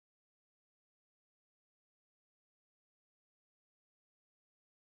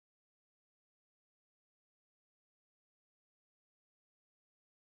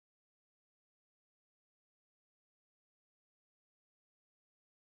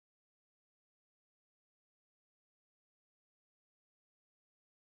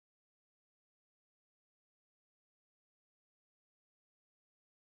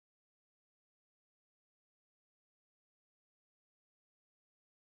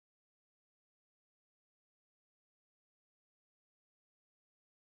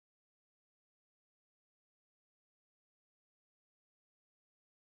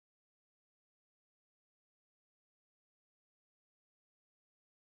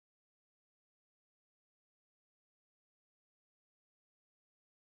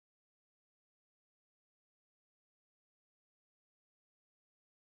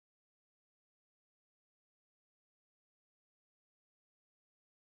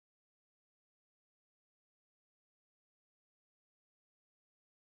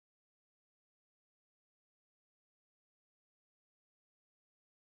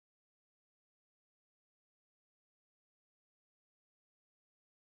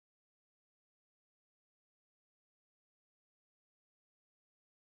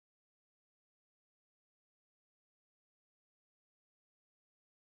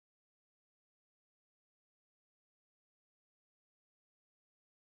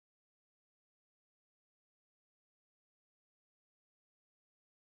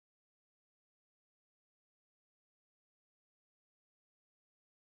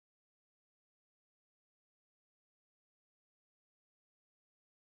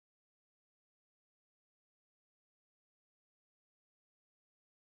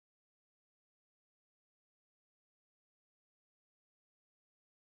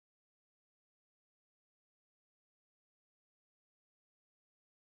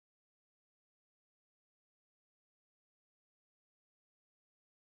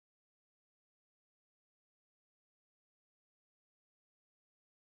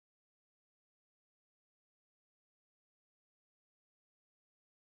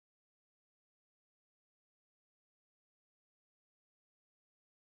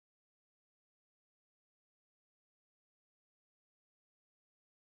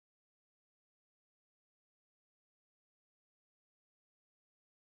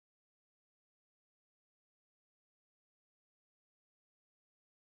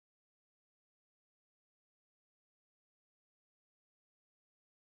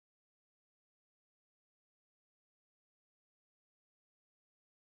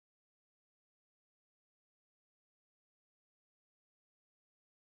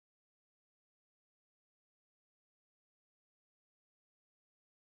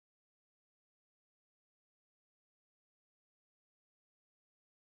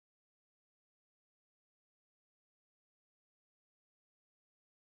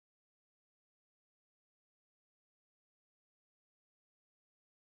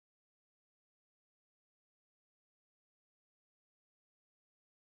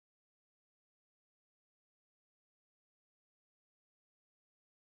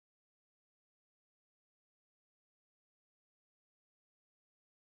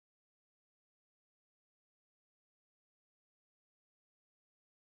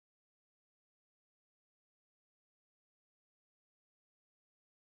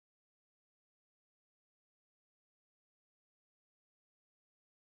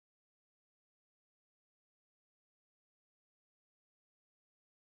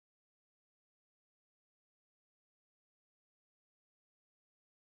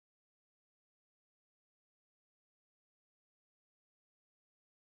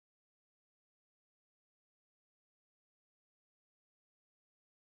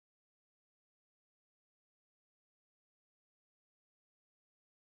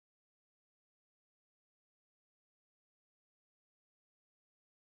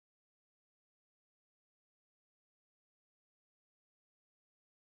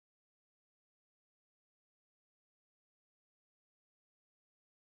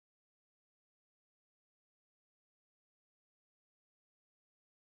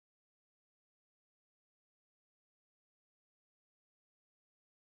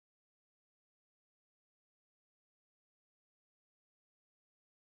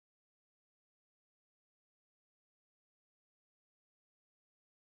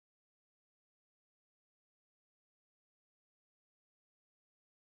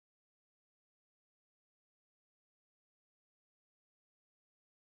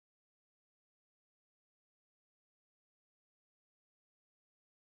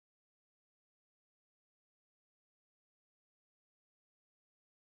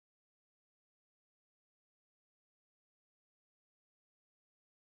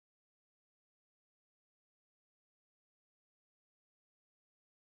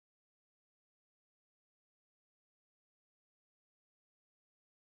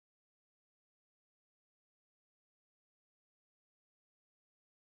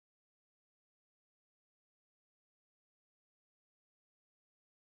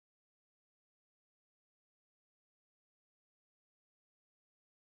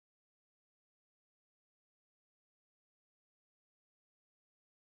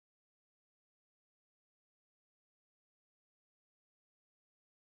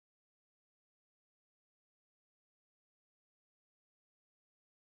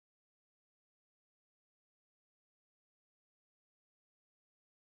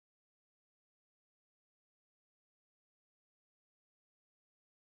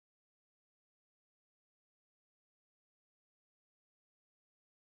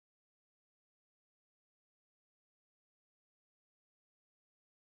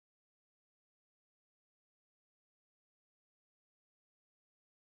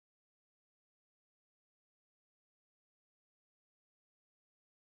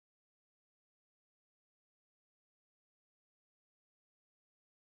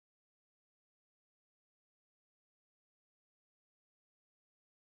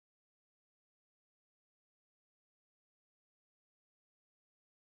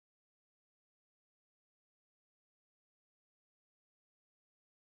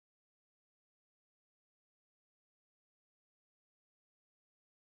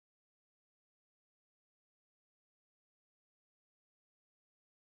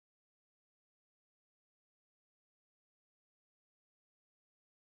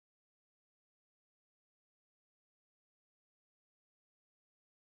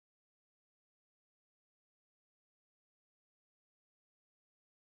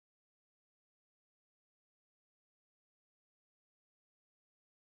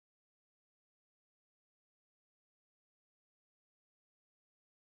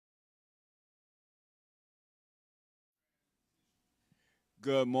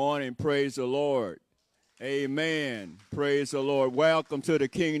Good morning. Praise the Lord. Amen. Praise the Lord. Welcome to the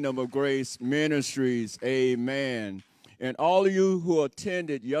Kingdom of Grace Ministries. Amen. And all of you who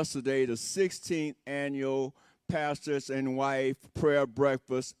attended yesterday, the 16th annual Pastors and Wife Prayer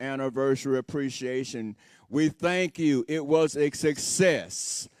Breakfast Anniversary Appreciation, we thank you. It was a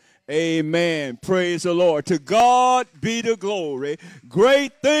success. Amen. Praise the Lord. To God be the glory.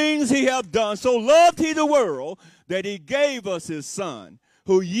 Great things he hath done. So loved he the world that he gave us his son,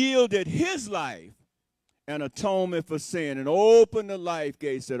 who yielded his life an atonement for sin and opened the life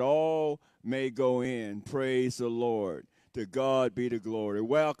gates that all may go in. Praise the Lord. To God be the glory.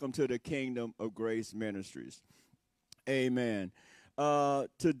 Welcome to the Kingdom of Grace Ministries. Amen.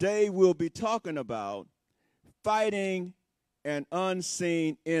 Today we'll be talking about fighting an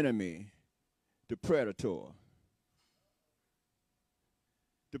unseen enemy, the predator.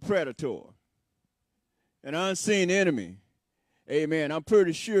 The predator. An unseen enemy. Amen. I'm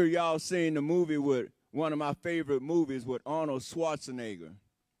pretty sure y'all seen the movie with one of my favorite movies with Arnold Schwarzenegger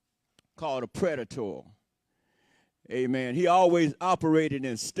called The Predator. Amen. He always operated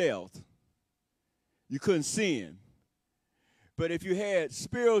in stealth. You couldn't see him. But if you had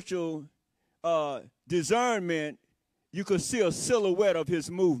spiritual discernment, you could see a silhouette of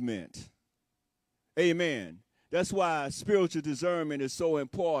his movement. Amen. That's why spiritual discernment is so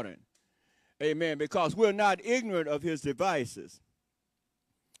important. Amen. Because we're not ignorant of his devices.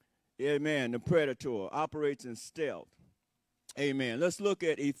 Amen. The predator operates in stealth. Amen. Let's look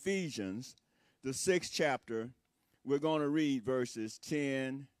at Ephesians, the 6th chapter. We're going to read verses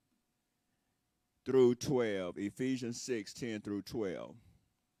 10 through 12. Ephesians 6, 10 through 12.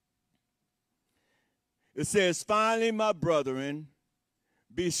 It says, "Finally, my brethren,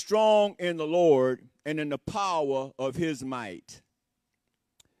 be strong in the Lord and in the power of his might.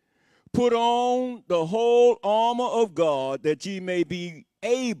 Put on the whole armor of God, that ye may be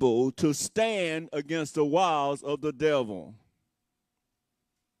able to stand against the wiles of the devil.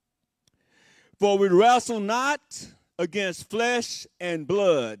 For we wrestle not against flesh and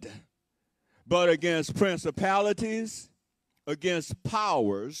blood, but against principalities, against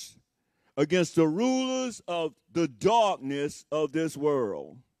powers, against the rulers of the darkness of this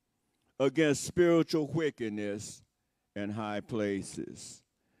world, against spiritual wickedness in high places."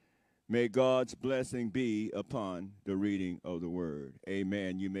 May God's blessing be upon the reading of the word.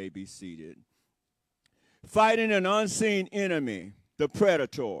 Amen. You may be seated. Fighting an unseen enemy, the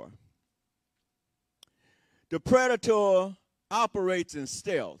predator. The predator operates in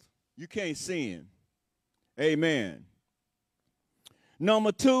stealth. You can't see him. Amen.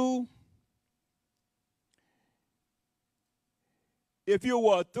 Number two, if you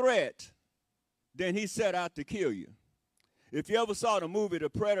were a threat, then he set out to kill you. If you ever saw the movie The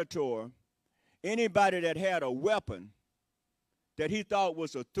Predator, anybody that had a weapon that he thought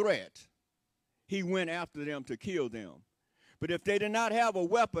was a threat, he went after them to kill them. But if they did not have a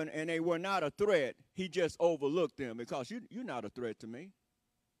weapon and they were not a threat, he just overlooked them because you're not a threat to me.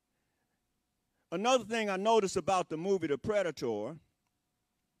 Another thing I noticed about the movie The Predator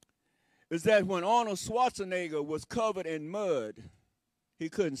is that when Arnold Schwarzenegger was covered in mud, he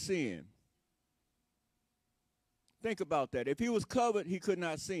couldn't see him. Think about that. If he was covered, he could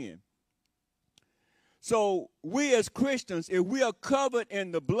not see him. So we as Christians, if we are covered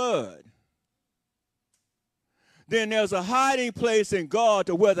in the blood, then there's a hiding place in God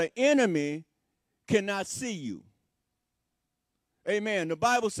to where the enemy cannot see you. Amen. The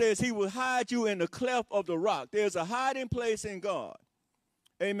Bible says he will hide you in the cleft of the rock. There's a hiding place in God.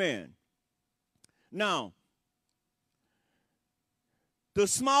 Amen. Now, the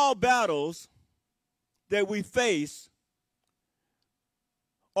small battles that we face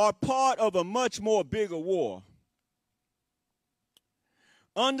are part of a much more bigger war.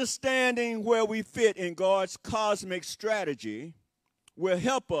 Understanding where we fit in God's cosmic strategy will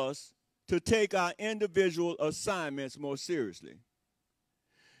help us to take our individual assignments more seriously.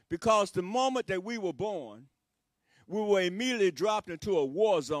 Because the moment that we were born, we were immediately dropped into a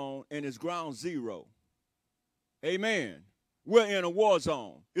war zone, and it's ground zero. Amen. We're in a war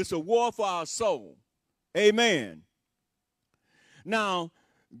zone. It's a war for our soul. Amen. Now,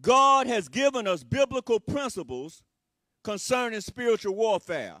 God has given us biblical principles concerning spiritual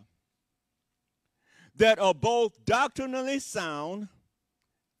warfare that are both doctrinally sound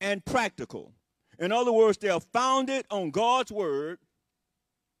and practical. In other words, they are founded on God's word,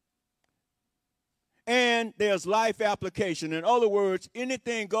 and there's life application. In other words,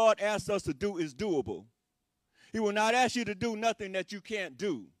 anything God asks us to do is doable. He will not ask you to do nothing that you can't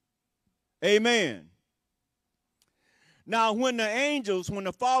do. Amen. Now, when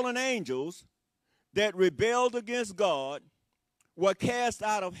the fallen angels that rebelled against God were cast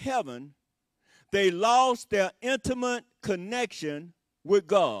out of heaven, they lost their intimate connection with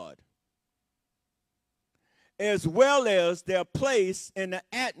God, as well as their place in the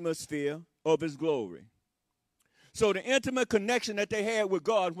atmosphere of his glory. So the intimate connection that they had with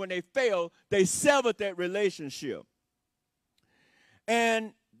God, when they fell, they severed that relationship.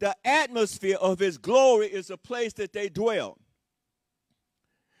 And the atmosphere of his glory is a place that they dwell.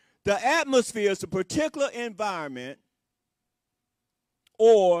 The atmosphere is a particular environment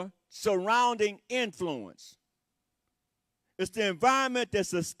or surrounding influence. It's the environment that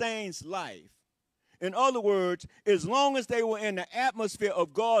sustains life. In other words, as long as they were in the atmosphere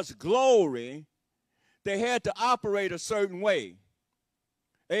of God's glory, they had to operate a certain way.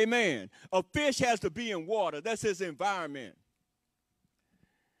 Amen. A fish has to be in water. That's his environment.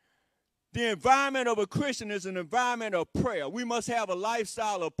 The environment of a Christian is an environment of prayer. We must have a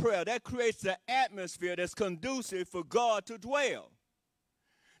lifestyle of prayer. That creates the atmosphere that's conducive for God to dwell.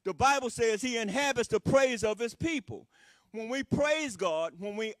 The Bible says he inhabits the praise of his people. When we praise God,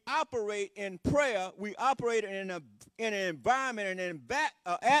 when we operate in prayer, we operate in an environment, an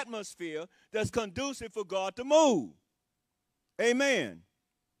atmosphere that's conducive for God to move. Amen.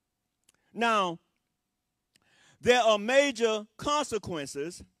 Now, there are major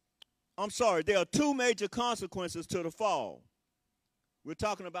consequences. There are two major consequences to the fall. We're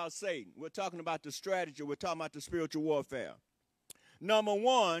talking about Satan. We're talking about the strategy. We're talking about the spiritual warfare. Number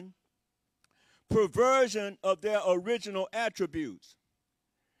one, perversion of their original attributes.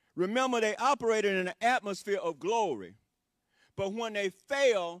 Remember, they operated in an atmosphere of glory. But when they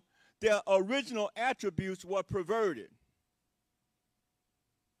fell, their original attributes were perverted.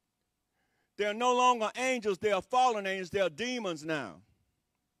 They're no longer angels. They are fallen angels. They are demons now.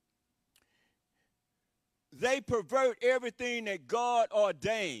 They pervert everything that God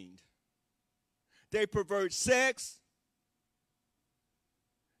ordained. They pervert sex.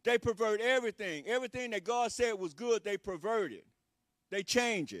 They pervert everything. Everything that God said was good, they pervert it. They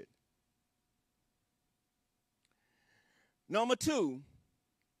change it. Number two,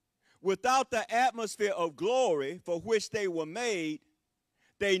 without the atmosphere of glory for which they were made,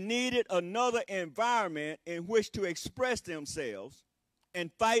 they needed another environment in which to express themselves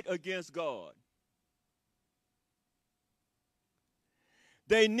and fight against God.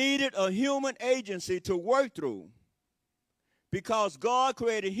 They needed a human agency to work through, because God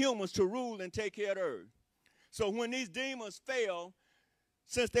created humans to rule and take care of the earth. So when these demons fell,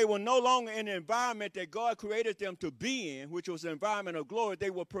 since they were no longer in the environment that God created them to be in, which was the environment of glory,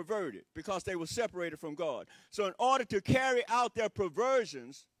 they were perverted because they were separated from God. So in order to carry out their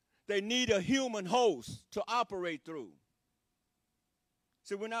perversions, they need a human host to operate through.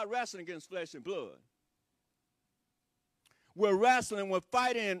 See, we're not wrestling against flesh and blood. We're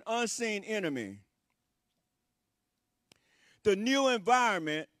fighting an unseen enemy. The new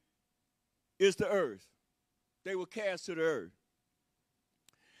environment is the earth. They were cast to the earth.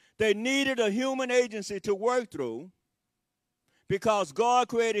 They needed a human agency to work through because God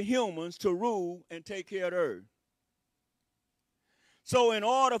created humans to rule and take care of the earth. So in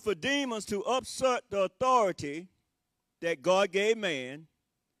order for demons to usurp the authority that God gave man,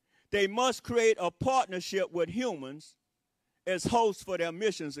 they must create a partnership with humans as hosts for their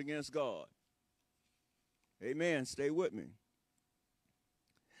missions against God. Amen. Stay with me.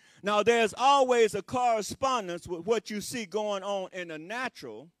 Now, there's always a correspondence with what you see going on in the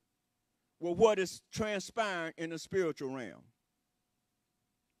natural with what is transpiring in the spiritual realm.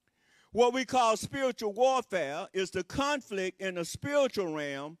 What we call spiritual warfare is the conflict in the spiritual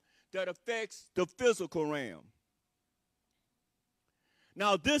realm that affects the physical realm.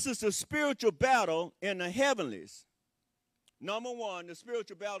 Now, this is the spiritual battle in the heavenlies. Number one, the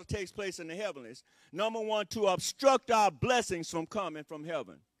spiritual battle takes place in the heavenlies. Number one, to obstruct our blessings from coming from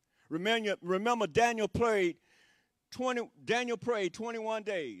heaven. Remember Daniel prayed 21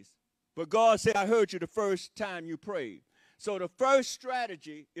 days. But God said, I heard you the first time you prayed. So the first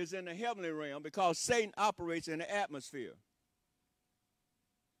strategy is in the heavenly realm because Satan operates in the atmosphere.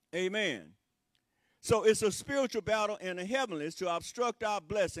 Amen. So it's a spiritual battle in the heavenlies to obstruct our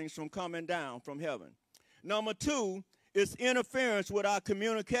blessings from coming down from heaven. Number two is interference with our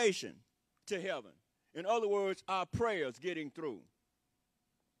communication to heaven. In other words, our prayers getting through.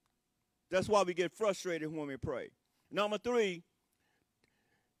 That's why we get frustrated when we pray. Number three,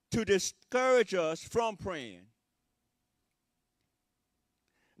 to discourage us from praying.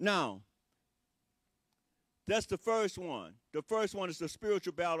 Now, that's the first one. The first one is the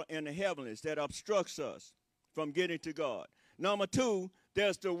spiritual battle in the heavenlies that obstructs us from getting to God. Number two,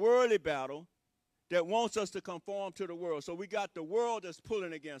 there's the worldly battle that wants us to conform to the world. So we got the world that's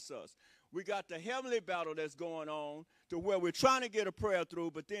pulling against us. We got the heavenly battle that's going on to where we're trying to get a prayer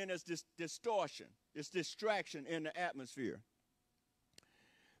through, but then there's this distortion, this distraction in the atmosphere.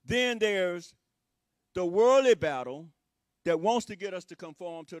 Then there's the worldly battle that wants to get us to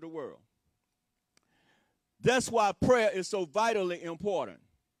conform to the world. That's why prayer is so vitally important.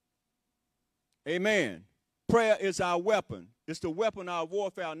 Amen. Prayer is our weapon. It's the weapon of our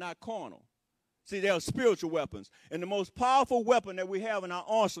warfare, not carnal. See, there are spiritual weapons. And the most powerful weapon that we have in our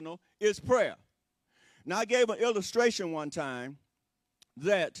arsenal is prayer. Now, I gave an illustration one time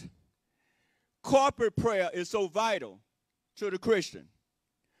that corporate prayer is so vital to the Christian.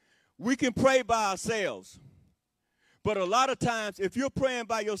 We can pray by ourselves. But a lot of times, if you're praying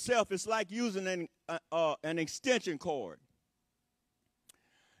by yourself, it's like using an extension cord.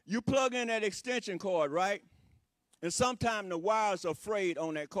 You plug in that extension cord, right? And sometimes the wires are frayed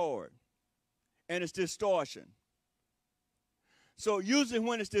on that cord. And it's distortion. So usually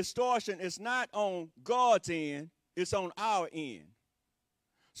when it's distortion, it's not on God's end, it's on our end.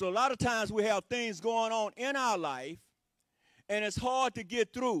 So a lot of times we have things going on in our life, and it's hard to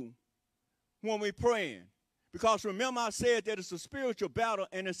get through when we're praying. Because remember I said that it's a spiritual battle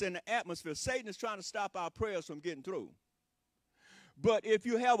and it's in the atmosphere. Satan is trying to stop our prayers from getting through. But if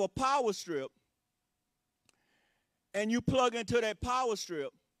you have a power strip and you plug into that power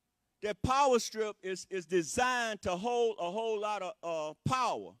strip is designed to hold a whole lot of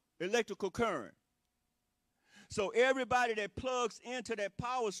power, electrical current. So everybody that plugs into that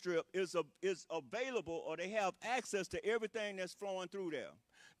power strip is available, or they have access to everything that's flowing through there.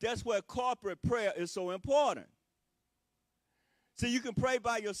 That's where corporate prayer is so important. See, you can pray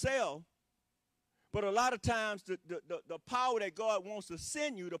by yourself, but a lot of times the power that God wants to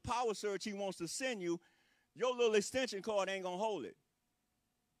send you, the power surge he wants to send you, your little extension cord ain't going to hold it.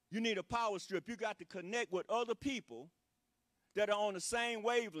 You need a power strip. You got to connect with other people that are on the same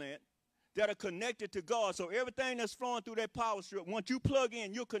wavelength, that are connected to God. So everything that's flowing through that power strip, once you plug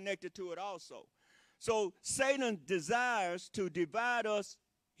in, you're connected to it also. So Satan desires to divide us.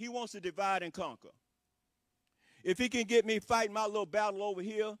 He wants to divide and conquer. If he can get me fighting my little battle over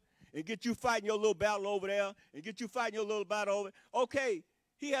here and get you fighting your little battle over there and get you fighting your little battle over there, okay,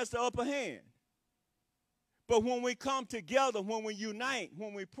 he has the upper hand. But when we come together, when we unite,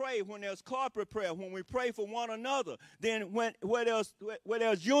 when we pray, when there's corporate prayer, when we pray for one another, then where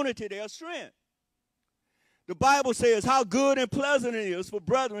there's unity, there's strength. The Bible says how good and pleasant it is for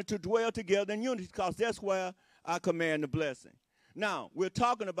brethren to dwell together in unity, because that's where I command the blessing. Now, we're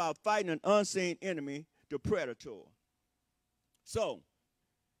talking about fighting an unseen enemy, the predator. So,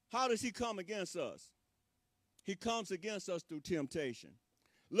 how does he come against us? He comes against us through temptation.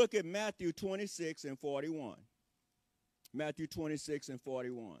 Look at Matthew 26 and 41. Matthew 26 and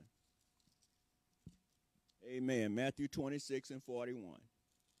 41. Amen. Matthew 26 and 41.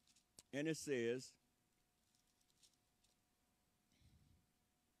 And it says,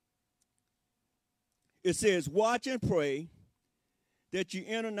 watch and pray that you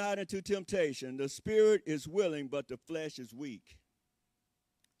enter not into temptation. The spirit is willing, but the flesh is weak.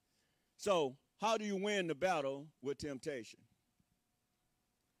 So, how do you win the battle with temptation?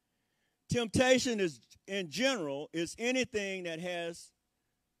 Temptation is, in general, is anything that has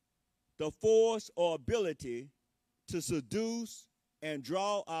the force or ability to seduce and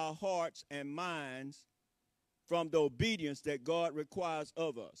draw our hearts and minds from the obedience that God requires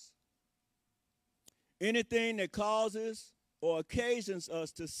of us. Anything that causes or occasions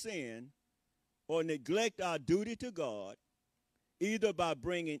us to sin or neglect our duty to God, either by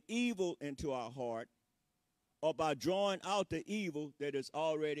bringing evil into our heart or by drawing out the evil that is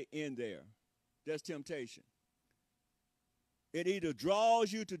already in there. That's temptation. It either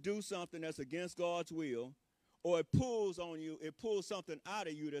draws you to do something that's against God's will, or it pulls on you, it pulls something out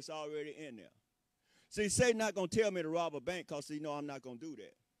of you that's already in there. See, Satan's not going to tell me to rob a bank because he know I'm not going to do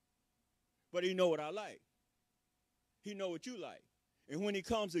that. But he know what I like. He know what you like. And when he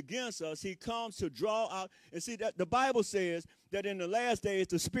comes against us, he comes to draw out. And see, that the Bible says that in the last days,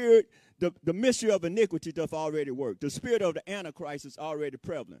 the spirit, the mystery of iniquity doth already work. The spirit of the Antichrist is already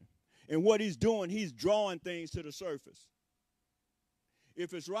prevalent. And what he's doing, he's drawing things to the surface.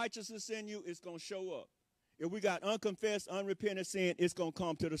 If it's righteousness in you, it's going to show up. If we got unconfessed, unrepentant sin, it's going to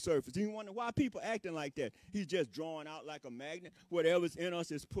come to the surface. And you wonder why people acting like that. He's just drawing out like a magnet. Whatever's in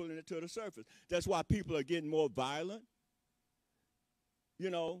us is pulling it to the surface. That's why people are getting more violent. You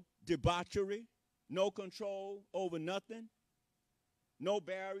know, debauchery, no control over nothing, no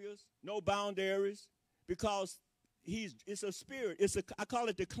barriers, no boundaries, because it's a spirit. I call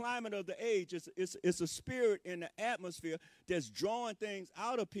it the climate of the age. It's a spirit in the atmosphere that's drawing things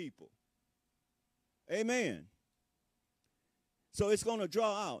out of people. Amen. So it's going to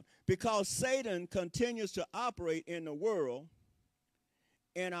draw out. Because Satan continues to operate in the world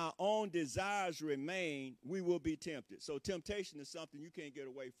and our own desires remain, we will be tempted. So temptation is something you can't get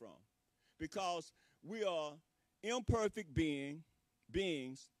away from. Because we are imperfect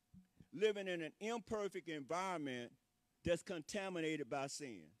beings living in an imperfect environment that's contaminated by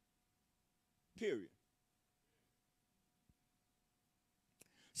sin. Period.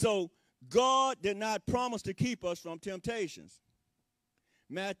 So God did not promise to keep us from temptations.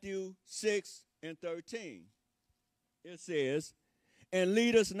 Matthew 6:13. It says, and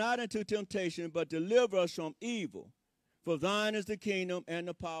lead us not into temptation, but deliver us from evil. For thine is the kingdom and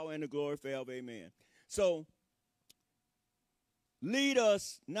the power and the glory forever. Amen. So, lead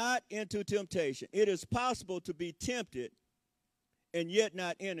us not into temptation. It is possible to be tempted and yet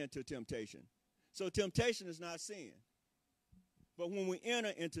not enter into temptation. So temptation is not sin. But when we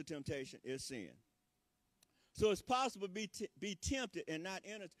enter into temptation, it's sin. So it's possible to be tempted and not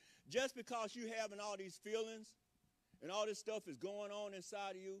enter. Just because you having all these feelings and all this stuff is going on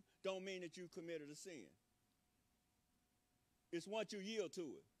inside of you, don't mean that you committed a sin. It's once you yield to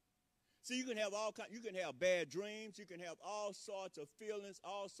it. See, you can have you can have bad dreams, you can have all sorts of feelings,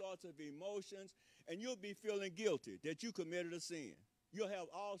 all sorts of emotions, and you'll be feeling guilty that you committed a sin. You'll have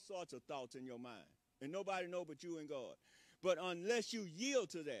all sorts of thoughts in your mind, and nobody know but you and God. But unless you yield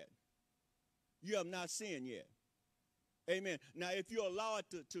to that, you have not sinned yet. Amen. Now, if you allow it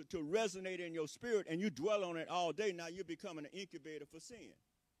to resonate in your spirit and you dwell on it all day, now you're becoming an incubator for sin.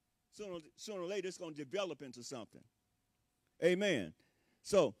 Sooner or later, it's going to develop into something. Amen.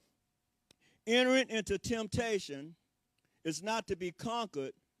 So, entering into temptation is not to be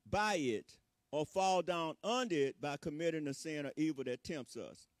conquered by it or fall down under it by committing a sin or evil that tempts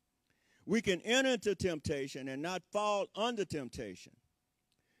us. We can enter into temptation and not fall under temptation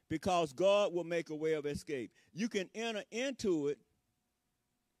because God will make a way of escape. You can enter into it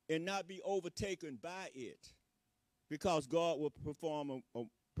and not be overtaken by it because God will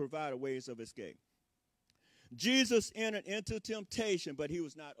provide ways of escape. Jesus entered into temptation, but he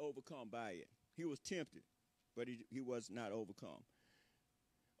was not overcome by it. He was tempted, but he was not overcome.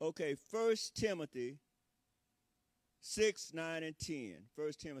 Okay, 1 Timothy 6, 9, and 10.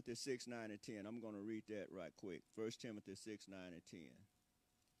 1 Timothy 6, 9, and 10. I'm going to read that right quick. 1 Timothy 6, 9, and 10.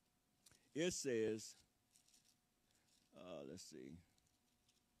 It says, let's see.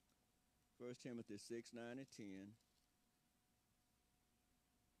 1 Timothy 6, 9, and 10.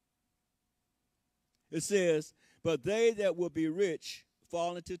 It says, but they that will be rich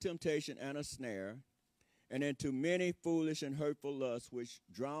fall into temptation and a snare, and into many foolish and hurtful lusts, which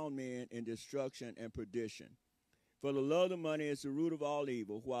drown men in destruction and perdition. For the love of money is the root of all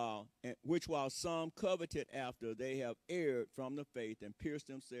evil, while some coveted after, they have erred from the faith and pierced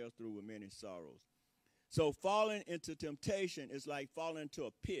themselves through with many sorrows. So falling into temptation is like falling into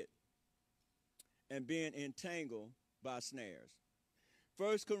a pit and being entangled by snares.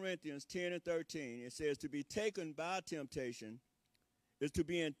 1 Corinthians 10 and 13, it says, to be taken by temptation is to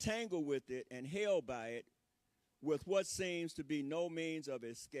be entangled with it and held by it with what seems to be no means of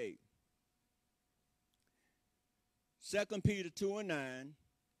escape. 2 Peter 2 and 9,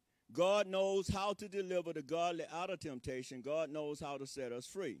 God knows how to deliver the godly out of temptation. God knows how to set us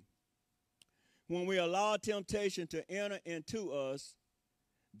free. When we allow temptation to enter into us,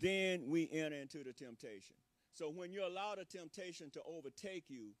 then we enter into the temptation. So when you allow the temptation to overtake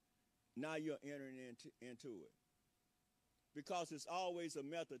you, now you're entering into it. Because it's always a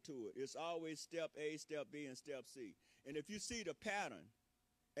method to it. It's always step A, step B, and step C. And if you see the pattern,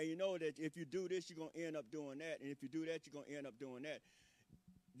 and you know that if you do this, you're going to end up doing that, and if you do that, you're going to end up doing that,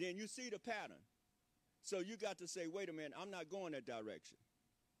 then you see the pattern. So you got to say, wait a minute, I'm not going that direction.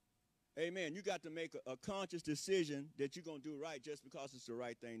 Amen. You got to make a conscious decision that you're going to do right just because it's the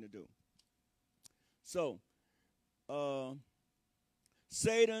right thing to do. So,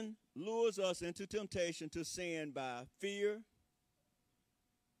 Satan lures us into temptation to sin by fear.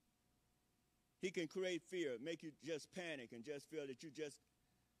 He can create fear, make you just panic and just feel that you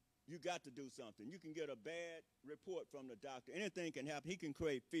got to do something. You can get a bad report from the doctor. Anything can happen. He can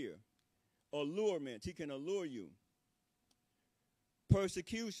create fear. Allurement. He can allure you.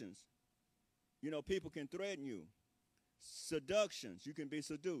 Persecutions. You know, people can threaten you. Seductions. You can be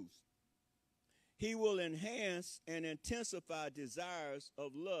seduced. He will enhance and intensify desires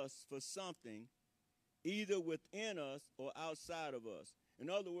of lust for something either within us or outside of us. In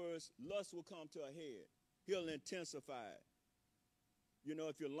other words, lust will come to a head. He'll intensify it. You know,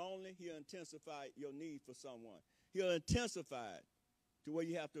 if you're lonely, he'll intensify your need for someone. He'll intensify it to where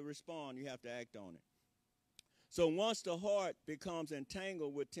you have to respond, you have to act on it. So once the heart becomes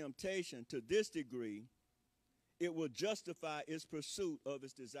entangled with temptation to this degree, it will justify its pursuit of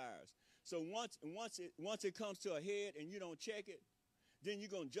its desires. So once it comes to a head and you don't check it, then you're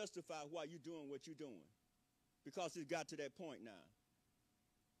going to justify why you're doing what you're doing, because it's got to that point now.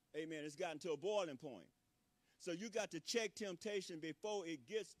 Amen. It's gotten to a boiling point. So you got to check temptation before it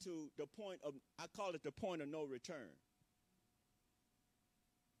gets to the point of, I call it the point of no return.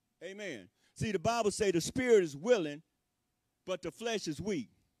 Amen. See, the Bible says the spirit is willing, but the flesh is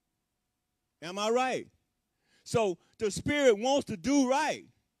weak. Am I right? So the spirit wants to do right,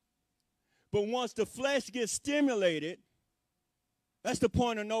 but once the flesh gets stimulated, that's the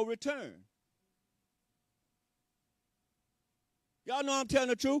point of no return. Y'all know I'm telling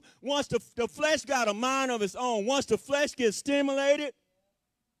the truth. Once the flesh got a mind of its own, once the flesh gets stimulated,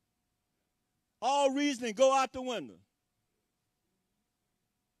 all reasoning go out the window.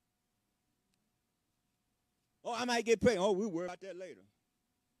 Oh, I might get pregnant. Oh, we'll worry about that later.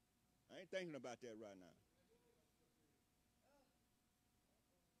 I ain't thinking about that right now.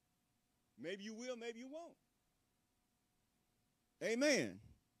 Maybe you will, maybe you won't. Amen.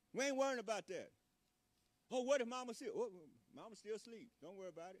 We ain't worrying about that. Oh, what if mama still? Oh, mama still asleep. Don't worry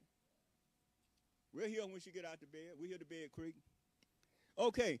about it. We'll hear when she get out the bed. We hear the bed creak.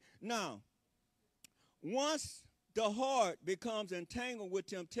 Okay, now, once the heart becomes entangled with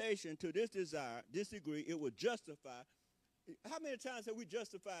temptation to this desire, this degree, it will justify. How many times have we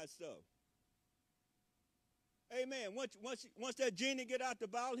justified stuff? Amen. Once that genie get out the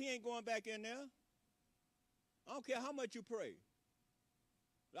bottle, he ain't going back in there. I don't care how much you pray.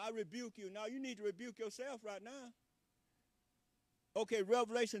 I rebuke you. Now, you need to rebuke yourself right now. Okay,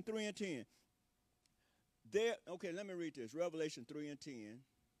 Revelation 3 and 10. Okay, let me read this. Revelation 3 and 10.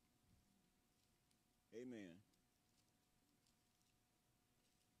 Amen.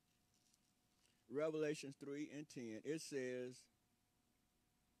 Revelation 3 and 10. It says,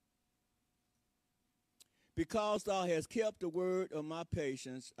 because thou hast kept the word of my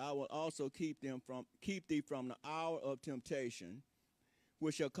patience, I will also keep thee from the hour of temptation,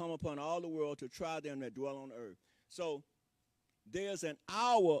 which shall come upon all the world to try them that dwell on earth. So there's an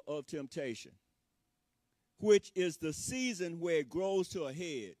hour of temptation, which is the season where it grows to a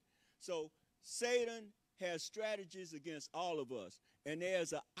head. So Satan has strategies against all of us. And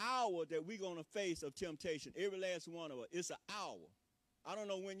there's an hour that we're going to face of temptation, every last one of us. It's an hour. I don't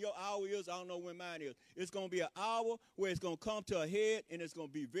know when your hour is. I don't know when mine is. It's going to be an hour where it's going to come to a head, and it's going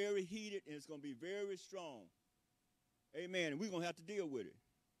to be very heated, and it's going to be very strong. Amen. And we're going to have to deal with it.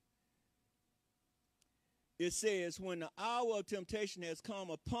 It says, when the hour of temptation has come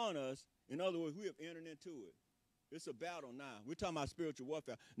upon us, in other words, we have entered into it. It's a battle now. We're talking about spiritual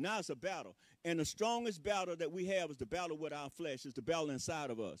warfare. Now it's a battle. And the strongest battle that we have is the battle with our flesh. It's the battle inside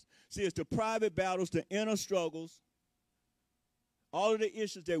of us. See, it's the private battles, the inner struggles, all of the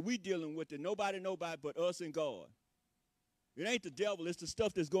issues that we're dealing with that nobody but us and God. It ain't the devil. It's the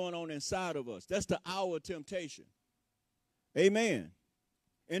stuff that's going on inside of us. That's the hour of temptation. Amen.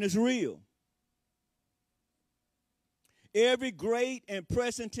 And it's real. Every great and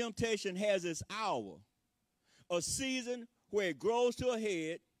pressing temptation has its hour, a season where it grows to a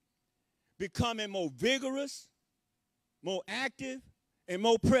head, becoming more vigorous, more active, and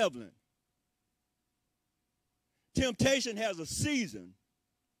more prevalent. Temptation has a season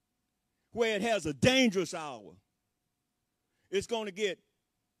where it has a dangerous hour. It's going to get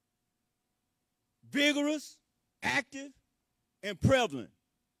vigorous, active, and prevalent.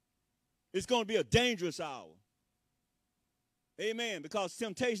 It's going to be a dangerous hour. Amen. Because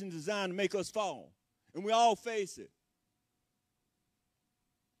temptation is designed to make us fall. And we all face it.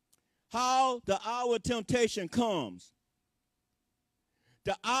 How the hour of temptation comes.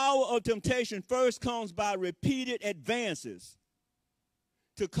 The hour of temptation first comes by repeated advances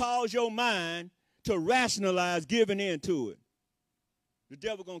to cause your mind to rationalize giving in to it. The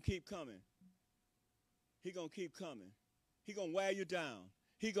devil going to keep coming. He going to keep coming. He going to wear you down.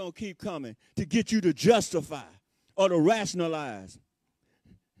 He going to keep coming to get you to justify or to rationalize.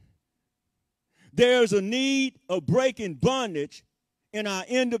 There's a need of breaking bondage in our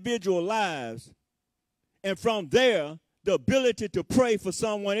individual lives, and from there, the ability to pray for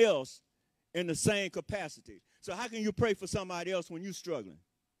someone else in the same capacity. So how can you pray for somebody else when you're struggling?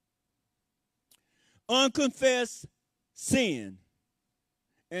 Unconfessed sin,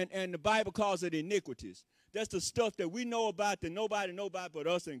 and the Bible calls it iniquities. That's the stuff that we know about that nobody knows about but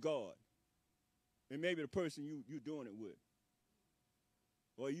us and God. And maybe the person you're doing it with.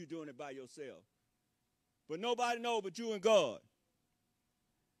 Or you doing it by yourself. But nobody knows but you and God.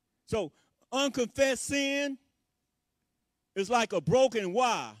 So unconfessed sin is like a broken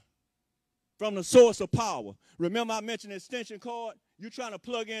wire from the source of power. Remember I mentioned the extension cord? You're trying to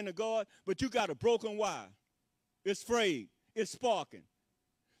plug into God, but you got a broken wire. It's frayed. It's sparking.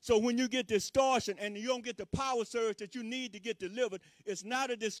 So when you get distortion and you don't get the power surge that you need to get delivered, it's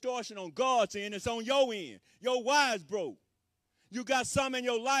not a distortion on God's end. It's on your end. Your wire's broke. You got something in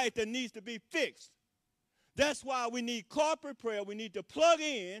your life that needs to be fixed. That's why we need corporate prayer. We need to plug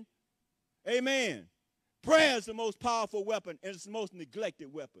in. Amen. Prayer is the most powerful weapon, and it's the most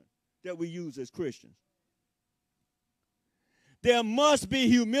neglected weapon that we use as Christians. There must be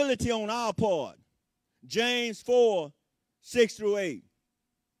humility on our part. James 4, 6 through 8.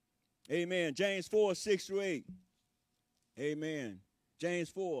 Amen. James 4, 6 through 8. Amen. James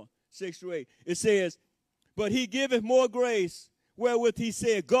 4, 6 through 8. It says, but he giveth more grace, wherewith he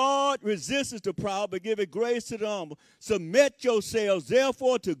said, God resisteth the proud, but giveth grace to the humble. Submit yourselves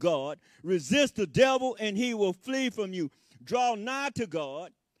therefore to God. Resist the devil, and he will flee from you. Draw nigh to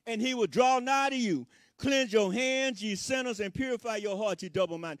God, and he will draw nigh to you. Cleanse your hands, ye sinners, and purify your hearts, ye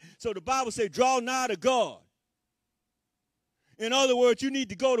double-minded. So the Bible says, draw nigh to God. In other words, you need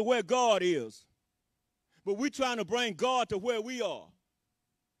to go to where God is. But we're trying to bring God to where we are.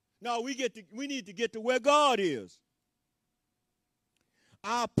 No, we need to get to where God is.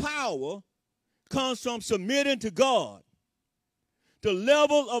 Our power comes from submitting to God. The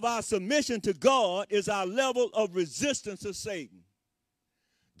level of our submission to God is our level of resistance to Satan.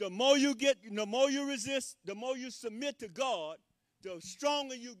 The more you resist, the more you submit to God, the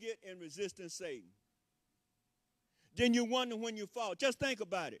stronger you get in resisting Satan. Then you wonder when you fall. Just think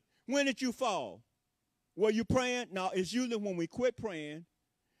about it. When did you fall? Were you praying? No, it's usually when we quit praying,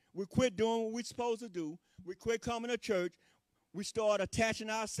 we quit doing what we're supposed to do, we quit coming to church, we start attaching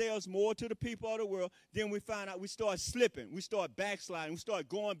ourselves more to the people of the world, then we find out we start slipping, we start backsliding, we start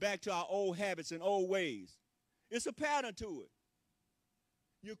going back to our old habits and old ways. It's a pattern to it.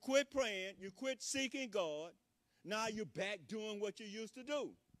 You quit praying, you quit seeking God, now you're back doing what you used to do.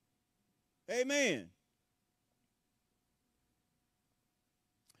 Amen.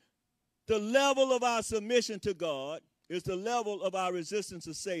 The level of our submission to God is the level of our resistance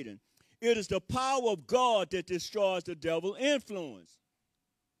to Satan. It is the power of God that destroys the devil's influence.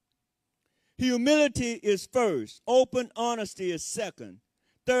 Humility is first. Open honesty is second.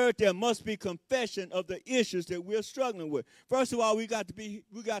 Third, there must be confession of the issues that we're struggling with. First of all, we got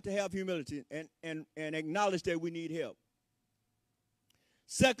to have humility and acknowledge that we need help.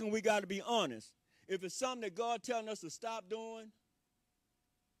 Second, we got to be honest. If it's something that God telling us to stop doing,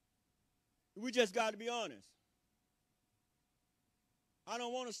 we just got to be honest. I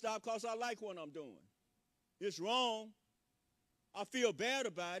don't want to stop because I like what I'm doing. It's wrong. I feel bad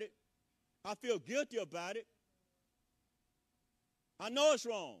about it. I feel guilty about it. I know it's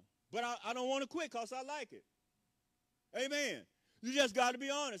wrong, but I don't want to quit because I like it. Amen. You just got to be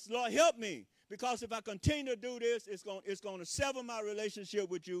honest. Lord, help me, because if I continue to do this, it's going to sever my relationship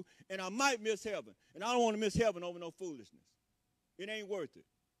with you, and I might miss heaven. And I don't want to miss heaven over no foolishness. It ain't worth it.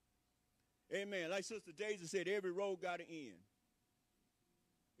 Amen. Like Sister Daisy said, every road got an end.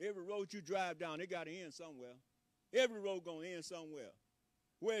 Every road you drive down, it got to end somewhere. Every road going to end somewhere.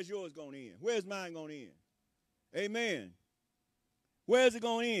 Where's yours going to end? Where's mine going to end? Amen. Where's it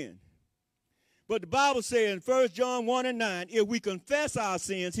going to end? But the Bible says in 1 John 1 and 9, if we confess our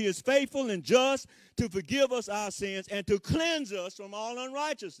sins, he is faithful and just to forgive us our sins and to cleanse us from all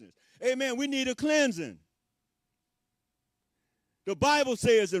unrighteousness. Amen. We need a cleansing. The Bible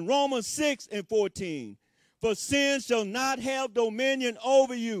says in Romans 6 and 14, for sin shall not have dominion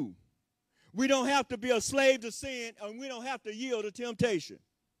over you. We don't have to be a slave to sin, and we don't have to yield to temptation.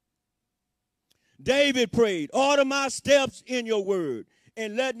 David prayed, order my steps in your word,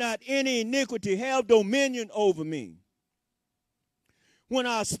 and let not any iniquity have dominion over me. When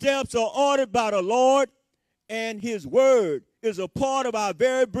our steps are ordered by the Lord and his word is a part of our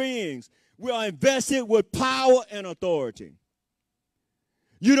very beings, we are invested with power and authority.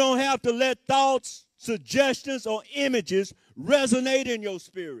 You don't have to let thoughts, suggestions, or images resonate in your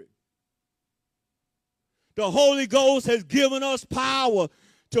spirit. The Holy Ghost has given us power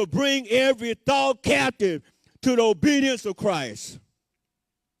to bring every thought captive to the obedience of Christ.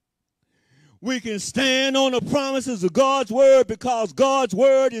 We can stand on the promises of God's word because God's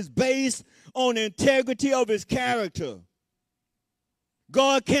word is based on the integrity of his character.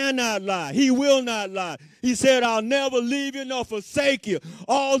 God cannot lie. He will not lie. He said, I'll never leave you nor forsake you.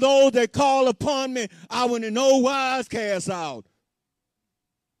 All those that call upon me, I will in no wise cast out.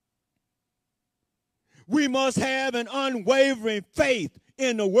 We must have an unwavering faith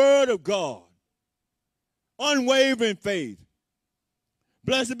in the word of God. Unwavering faith.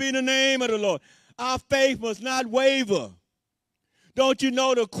 Blessed be the name of the Lord. Our faith must not waver. Don't you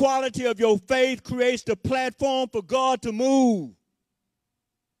know the quality of your faith creates the platform for God to move?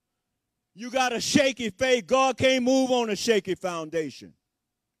 You got a shaky faith. God can't move on a shaky foundation.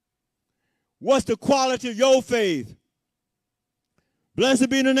 What's the quality of your faith? Blessed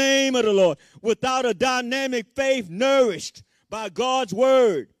be the name of the Lord. Without a dynamic faith nourished by God's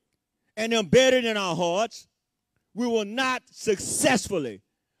word and embedded in our hearts, we will not successfully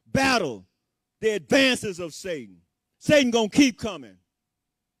battle the advances of Satan. Satan gonna keep coming.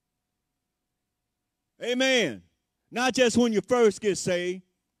 Amen. Not just when you first get saved.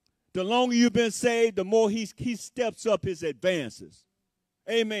 The longer you've been saved, the more he steps up his advances.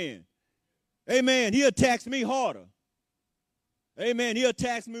 Amen. Amen. He attacks me harder. Amen. He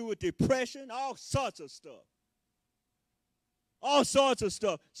attacks me with depression, all sorts of stuff. All sorts of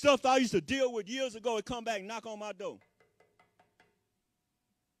stuff. Stuff I used to deal with years ago, it come back and knock on my door.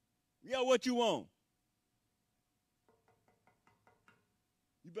 Yeah, what you want?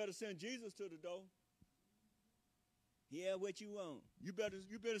 You better send Jesus to the door. Yeah, what you want? You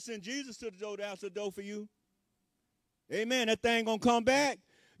better send Jesus to the door to answer the door for you. Amen. That thing gonna come back.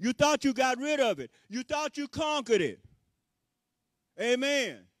 You thought you got rid of it. You thought you conquered it.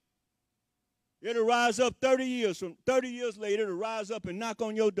 Amen. It'll rise up 30 years later, it'll rise up and knock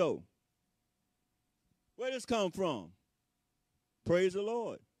on your door. Where does this come from? Praise the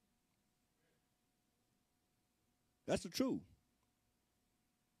Lord. That's the truth.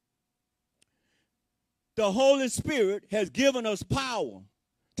 The Holy Spirit has given us power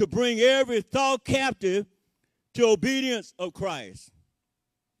to bring every thought captive to obedience of Christ.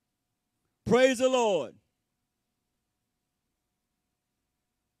 Praise the Lord.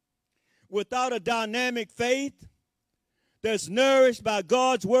 Without a dynamic faith that's nourished by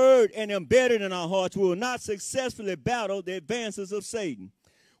God's word and embedded in our hearts, we will not successfully battle the advances of Satan.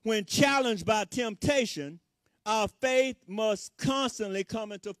 When challenged by temptation, our faith must constantly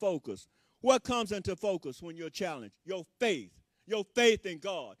come into focus. What comes into focus when you're challenged? Your faith in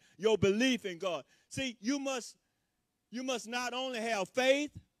God, your belief in God. See, you must not only have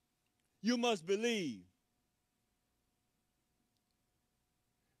faith, you must believe.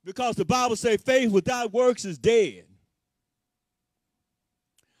 Because the Bible says faith without works is dead.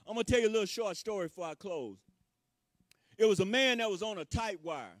 I'm going to tell you a little short story before I close. It was a man that was on a tight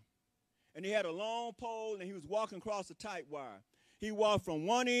wire. And he had a long pole, and he was walking across the tight wire. He walked from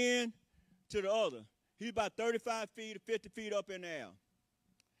one end to the other. He's about 35 feet or 50 feet up in the air.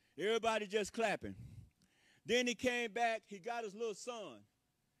 Everybody just clapping. Then he came back. He got his little son,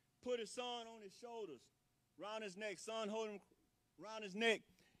 put his son on his shoulders, around his neck, son holding him around his neck.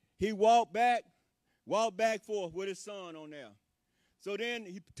 He walked back forth with his son on there. So then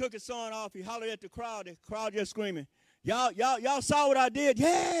he took his son off. He hollered at the crowd just screaming, Y'all saw what I did?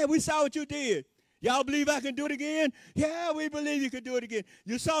 Yeah, we saw what you did. Y'all believe I can do it again? Yeah, we believe you can do it again.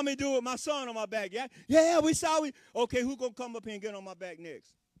 You saw me do it with my son on my back, yeah? Yeah, we saw it. Okay, who's going to come up here and get on my back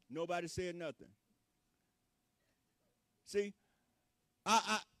next? Nobody said nothing. See,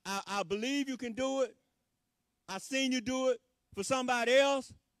 I believe you can do it. I seen you do it for somebody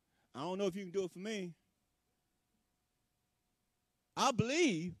else. I don't know if you can do it for me. I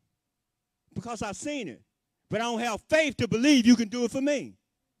believe because I've seen it. But I don't have faith to believe you can do it for me.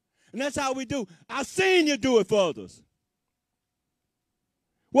 And that's how we do. I've seen you do it for others.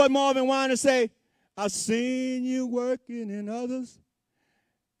 What Marvin Weiner say? I've seen you working in others,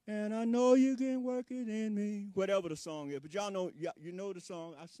 and I know you can work it in me. Whatever the song is. But y'all know, you know the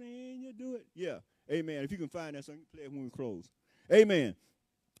song. I've seen you do it. Yeah. Amen. If you can find that song, you can play it when we close. Amen.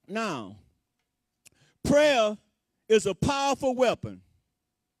 Now, prayer is a powerful weapon.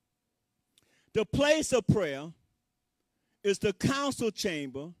 The place of prayer is the council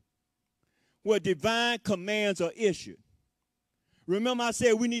chamber where divine commands are issued. Remember I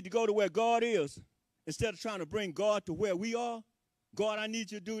said we need to go to where God is instead of trying to bring God to where we are. God, I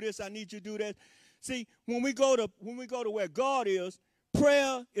need you to do this. I need you to do that. See, when we go to where God is,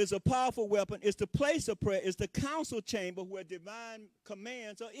 prayer is a powerful weapon. It's the place of prayer. It's the council chamber where divine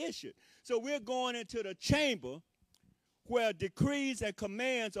commands are issued. So we're going into the chamber where decrees and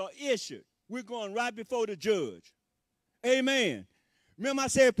commands are issued. We're going right before the judge. Amen. Remember I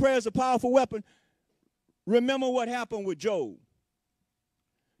said prayer is a powerful weapon? Remember what happened with Job.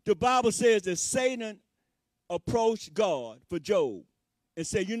 The Bible says that Satan approached God for Job and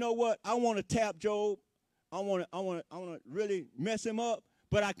said, you know what? I want to tap Job. I want to really mess him up,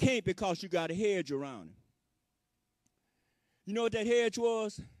 but I can't because you got a hedge around him. You know what that hedge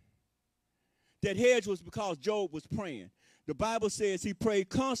was? That hedge was because Job was praying. The Bible says he prayed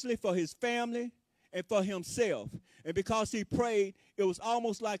constantly for his family and for himself. And because he prayed, it was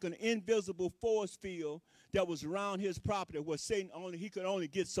almost like an invisible force field that was around his property where Satan he could only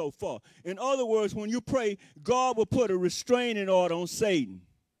get so far. In other words, when you pray, God will put a restraining order on Satan.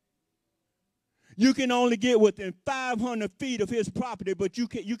 You can only get within 500 feet of his property, but you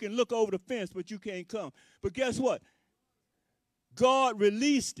can look over the fence, but you can't come. But guess what? God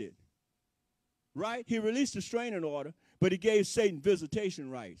released it, right? He released the restraining order, but he gave Satan visitation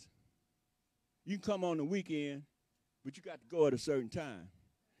rights. You can come on the weekend, but you got to go at a certain time.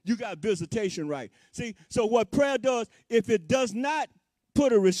 You got visitation right. See, so what prayer does, if it does not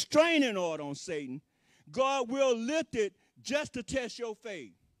put a restraining order on Satan, God will lift it just to test your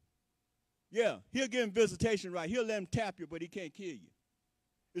faith. Yeah, he'll give him visitation right. He'll let him tap you, but he can't kill you.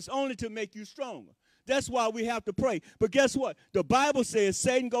 It's only to make you stronger. That's why we have to pray. But guess what? The Bible says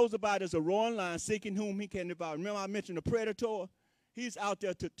Satan goes about as a roaring lion, seeking whom he can devour. Remember I mentioned the predator? He's out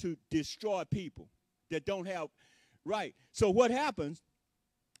there to destroy people that don't have right. So what happens,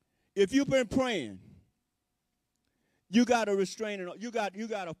 if you've been praying, you got a restraining, you got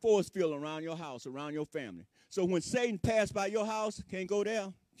a force field around your house, around your family. So when Satan passed by your house, can't go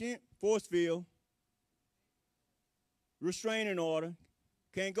there, force field, restraining order,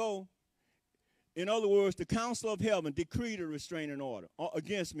 can't go. In other words, the council of heaven decreed a restraining order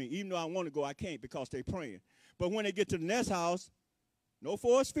against me. Even though I want to go, I can't because they're praying. But when they get to the next house, no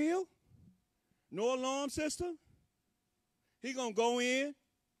force field, no alarm system. He going to go in.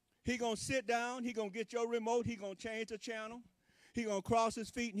 He going to sit down. He going to get your remote. He going to change the channel. He going to cross his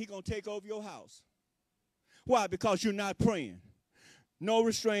feet, and he going to take over your house. Why? Because you're not praying. No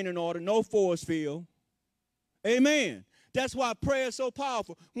restraining order, no force field. Amen. That's why prayer is so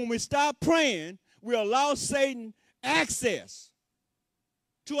powerful. When we stop praying, we allow Satan access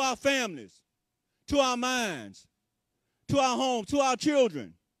to our families, to our minds, to our homes, to our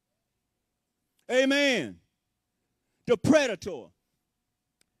children. Amen. The Predator.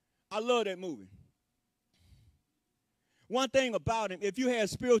 I love that movie. One thing about him, if you had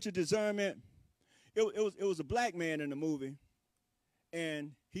spiritual discernment, it was a black man in the movie,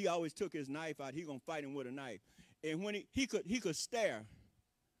 and he always took his knife out. He gonna fight him with a knife. And when he could stare.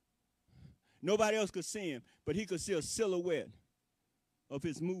 Nobody else could see him, but he could see a silhouette of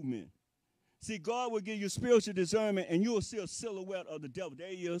his movement. See, God will give you spiritual discernment, and you will see a silhouette of the devil. There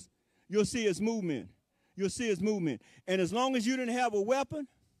he is. You'll see his movement. You'll see his movement. And as long as you didn't have a weapon,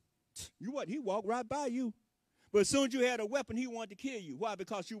 he walked right by you. But as soon as you had a weapon, he wanted to kill you. Why?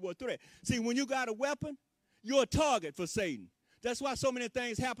 Because you were a threat. See, when you got a weapon, you're a target for Satan. That's why so many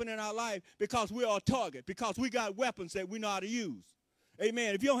things happen in our life, because we are a target, because we got weapons that we know how to use.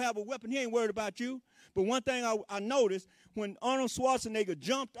 Amen. If you don't have a weapon, he ain't worried about you. But one thing I noticed, when Arnold Schwarzenegger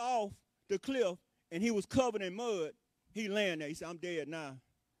jumped off the cliff and he was covered in mud, he laying there. He said, I'm dead now.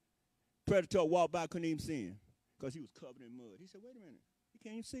 Predator walked by, couldn't even see him because he was covered in mud. He said, wait a minute. He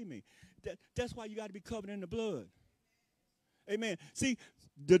can't even see me. That's why you got to be covered in the blood. Amen. See,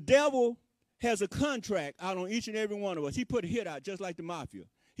 the devil has a contract out on each and every one of us. He put a hit out just like the mafia.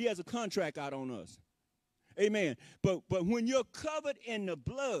 He has a contract out on us. Amen. But when you're covered in the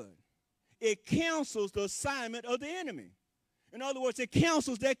blood, it cancels the assignment of the enemy. In other words, it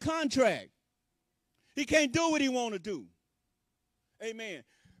cancels that contract. He can't do what he want to do. Amen.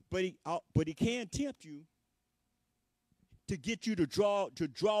 But he can tempt you to get you to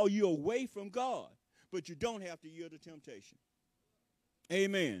draw you away from God. But you don't have to yield to temptation.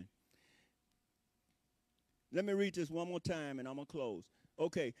 Amen. Let me read this one more time, and I'm going to close.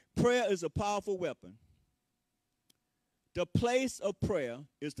 Okay, prayer is a powerful weapon. The place of prayer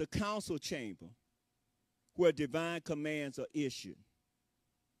is the council chamber where divine commands are issued.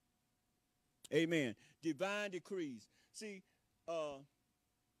 Amen. Divine decrees. See,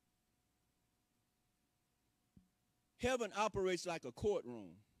 heaven operates like a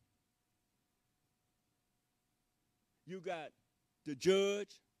courtroom. You got the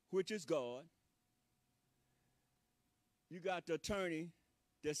judge, which is God. You got the attorney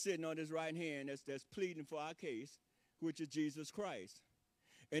that's sitting on his right hand that's pleading for our case, which is Jesus Christ.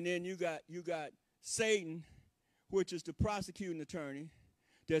 And then you got Satan, which is the prosecuting attorney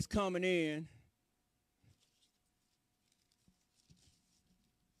that's coming in.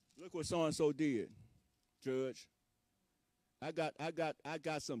 Look what so-and-so did, Judge. I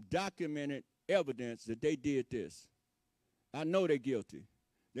got some documented evidence that they did this. I know they're guilty.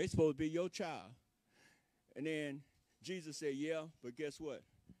 They're supposed to be your child. And then Jesus said, yeah, but guess what?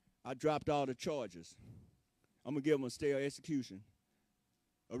 I dropped all the charges. I'm going to give them a stay of execution,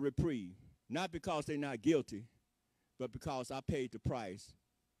 a reprieve. Not because they're not guilty, but because I paid the price.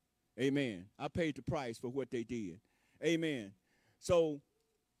 Amen. I paid the price for what they did. Amen. So,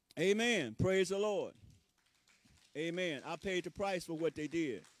 amen. Praise the Lord. Amen. I paid the price for what they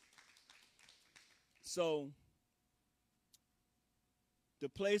did. So, the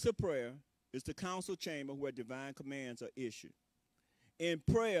place of prayer is the council chamber where divine commands are issued. In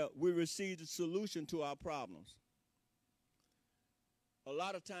prayer, we receive the solution to our problems. A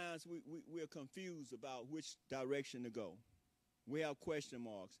lot of times we're confused about which direction to go. We have question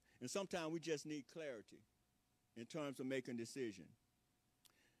marks. And sometimes we just need clarity in terms of making a decision.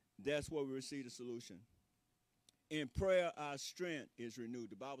 That's where we receive the solution. In prayer, our strength is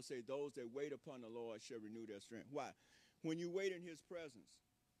renewed. The Bible says those that wait upon the Lord shall renew their strength. Why? When you wait in his presence,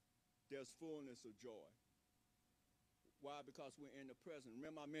 there's fullness of joy. Why? Because we're in the present.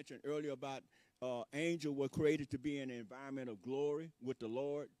 Remember I mentioned earlier about angels were created to be in an environment of glory with the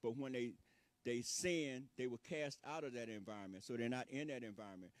Lord, but when they sinned, they were cast out of that environment, so they're not in that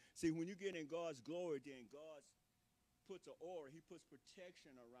environment. See, when you get in God's glory, then God puts an aura. He puts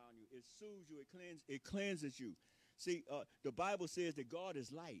protection around you. It soothes you. It cleanses you. See, the Bible says that God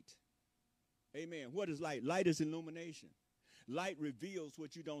is light. Amen. What is light? Light is illumination. Light reveals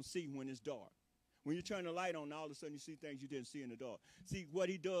what you don't see when it's dark. When you turn the light on, all of a sudden you see things you didn't see in the dark. See, what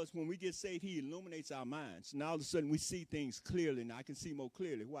he does when we get saved, he illuminates our minds. Now all of a sudden we see things clearly. Now I can see more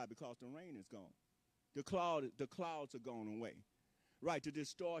clearly. Why? Because the rain is gone. The clouds are gone away. Right, the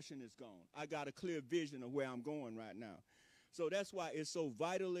distortion is gone. I got a clear vision of where I'm going right now. So that's why it's so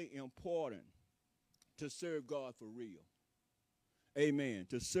vitally important to serve God for real. Amen.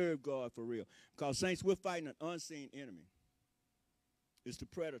 To serve God for real. Because, saints, we're fighting an unseen enemy. It's the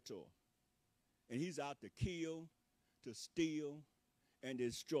predator. And he's out to kill, to steal, and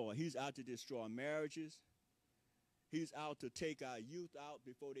destroy. He's out to destroy marriages. He's out to take our youth out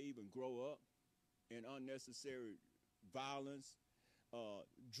before they even grow up in unnecessary violence,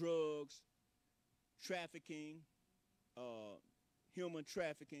 drugs, trafficking, human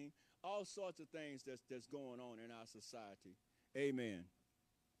trafficking, all sorts of things that's going on in our society. Amen.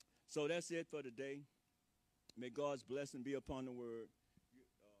 So that's it for today. May God's blessing be upon the word. We're going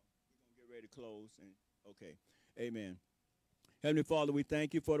to get ready to close. Okay. Amen. Heavenly Father, we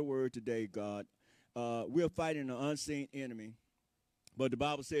thank you for the word today, God. We're fighting an unseen enemy, but the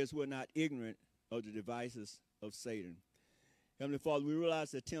Bible says we're not ignorant of the devices of Satan. Heavenly Father, we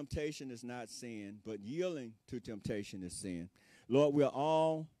realize that temptation is not sin, but yielding to temptation is sin. Lord, we're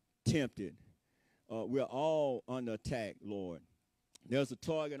all tempted. We're all under attack, Lord. There's a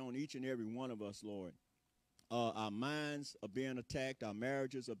target on each and every one of us, Lord. Our minds are being attacked. Our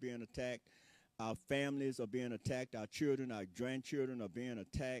marriages are being attacked. Our families are being attacked. Our children, our grandchildren are being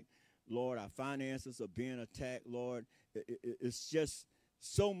attacked. Lord, our finances are being attacked, Lord. It's just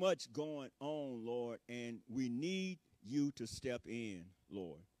so much going on, Lord, and we need you to step in,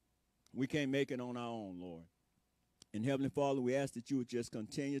 Lord. We can't make it on our own, Lord. And Heavenly Father, we ask that you would just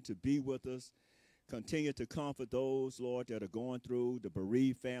continue to be with us, continue to comfort those, Lord, that are going through, the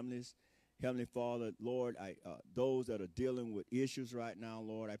bereaved families. Heavenly Father, Lord, those that are dealing with issues right now,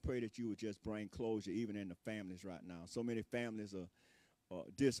 Lord, I pray that you would just bring closure even in the families right now. So many families are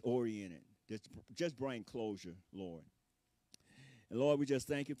disoriented. Just bring closure, Lord. And Lord, we just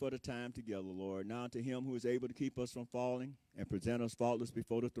thank you for the time together, Lord. Now to him who is able to keep us from falling and present us faultless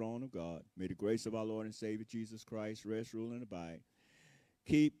before the throne of God, may the grace of our Lord and Savior Jesus Christ rest, rule, and abide.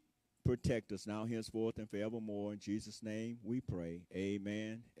 Keep, protect us now, henceforth, and forevermore. In Jesus' name we pray.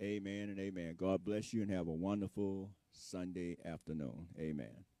 Amen, amen, and amen. God bless you and have a wonderful Sunday afternoon.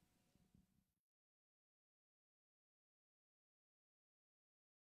 Amen.